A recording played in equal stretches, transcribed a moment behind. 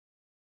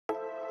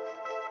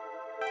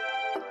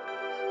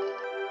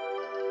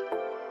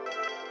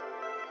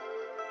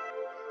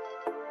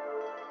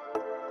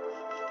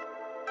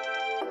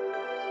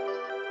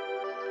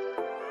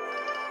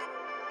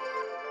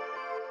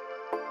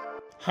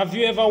Have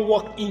you ever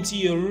walked into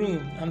your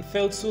room and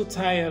felt so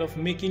tired of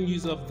making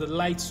use of the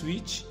light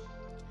switch?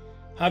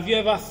 Have you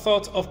ever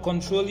thought of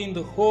controlling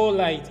the whole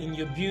light in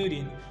your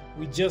building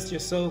with just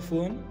your cell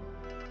phone?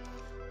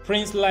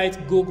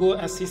 Prinzlite Google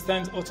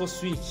Assistant Auto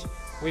Switch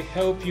will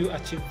help you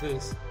achieve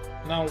this.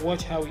 Now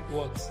watch how it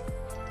works.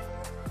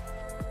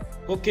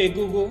 Okay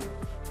Google,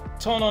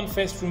 turn on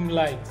first room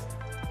light.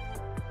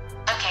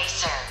 Okay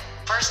sir,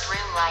 first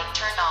room light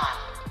turned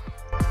on.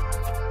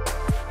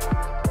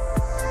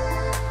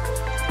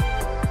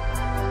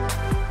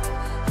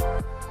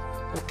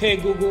 Okay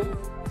Google,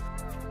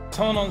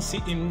 turn on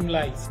sitting room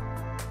light.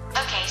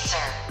 Okay sir,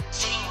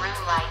 sitting room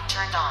light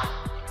turned on.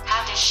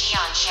 How does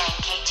Xian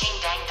Shang K Ting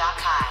Dang Da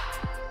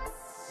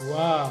Kai?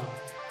 Wow,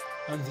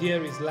 and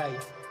here is light.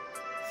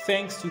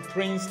 Thanks to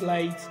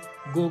Prinzlite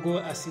Google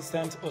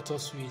Assistant Auto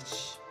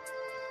Switch.